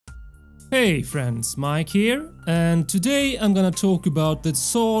Hey friends, Mike here, and today I'm gonna talk about the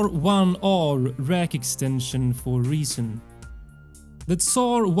TSAR-1R Rack Extension for Reason. The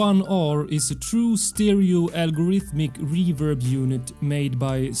TSAR-1R is a true stereo algorithmic reverb unit made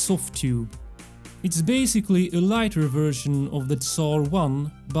by Softube. It's basically a lighter version of the TSAR-1,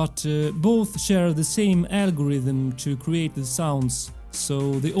 but both share the same algorithm to create the sounds,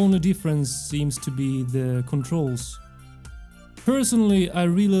 so the only difference seems to be the controls. Personally, I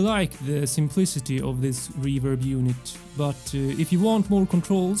really like the simplicity of this reverb unit, but if you want more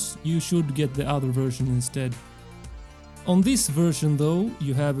controls, you should get the other version instead. On this version though,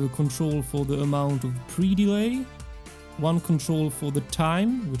 you have a control for the amount of pre-delay, one control for the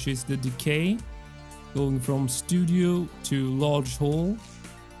time, which is the decay, going from studio to large hall,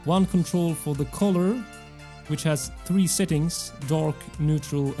 one control for the color, which has 3 settings, dark,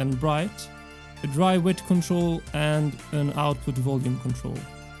 neutral and bright, a dry-wet control and an output volume control.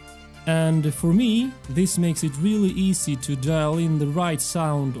 And for me, this makes it really easy to dial in the right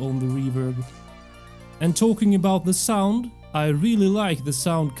sound on the reverb. And talking about the sound, I really like the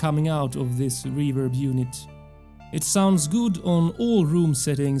sound coming out of this reverb unit. It sounds good on all room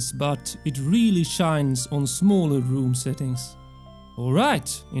settings, but it really shines on smaller room settings.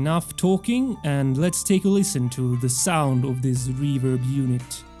 Alright, enough talking and let's take a listen to the sound of this reverb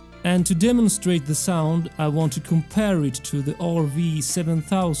unit. And to demonstrate the sound, I want to compare it to the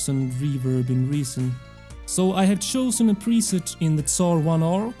RV7000 reverb in Reason. So I have chosen a preset in the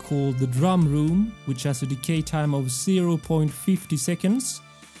TSAR-1R called the drum room, which has a decay time of 0.50 seconds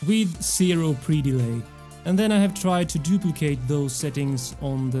with 0 pre-delay. And then I have tried to duplicate those settings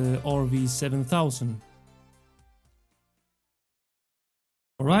on the RV7000.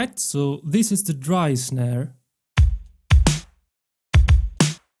 Alright, so this is the dry snare.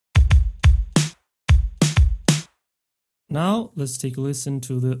 Now let's take a listen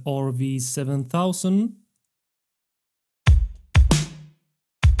to the RV7000.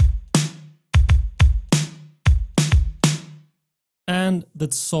 And the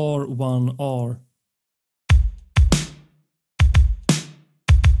TSAR-1R.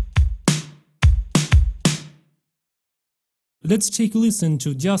 Let's take a listen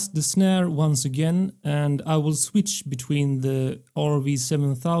to just the snare once again, and I will switch between the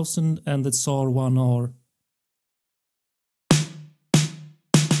RV7000 and the TSAR-1R.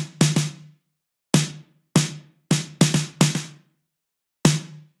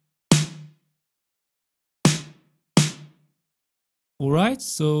 Alright,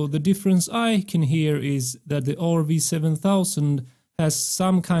 so the difference I can hear is that the RV7000 has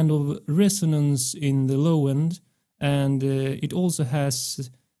some kind of resonance in the low end, and it also has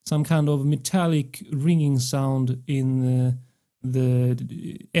some kind of metallic ringing sound in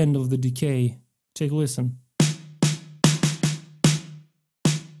the end of the decay. Take a listen.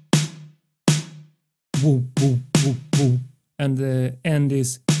 Woo, woo, woo, woo. And the end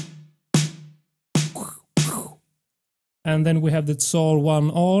is. And then we have the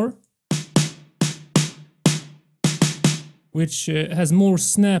TSAR-1R, which has more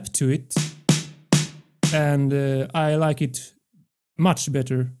snap to it, and I like it much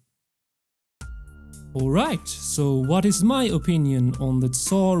better. Alright, so what is my opinion on the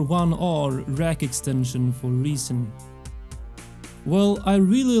TSAR-1R Rack Extension for Reason? Well, I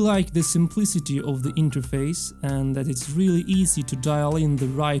really like the simplicity of the interface and that it's really easy to dial in the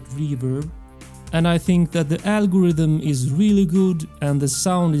right reverb. And I think that the algorithm is really good and the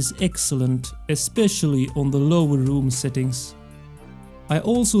sound is excellent, especially on the lower room settings. I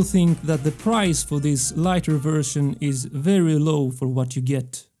also think that the price for this lighter version is very low for what you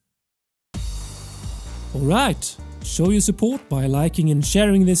get. Alright, show your support by liking and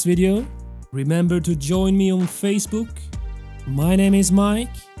sharing this video. Remember to join me on Facebook. My name is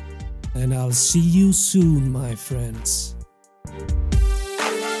Mike, and I'll see you soon, my friends.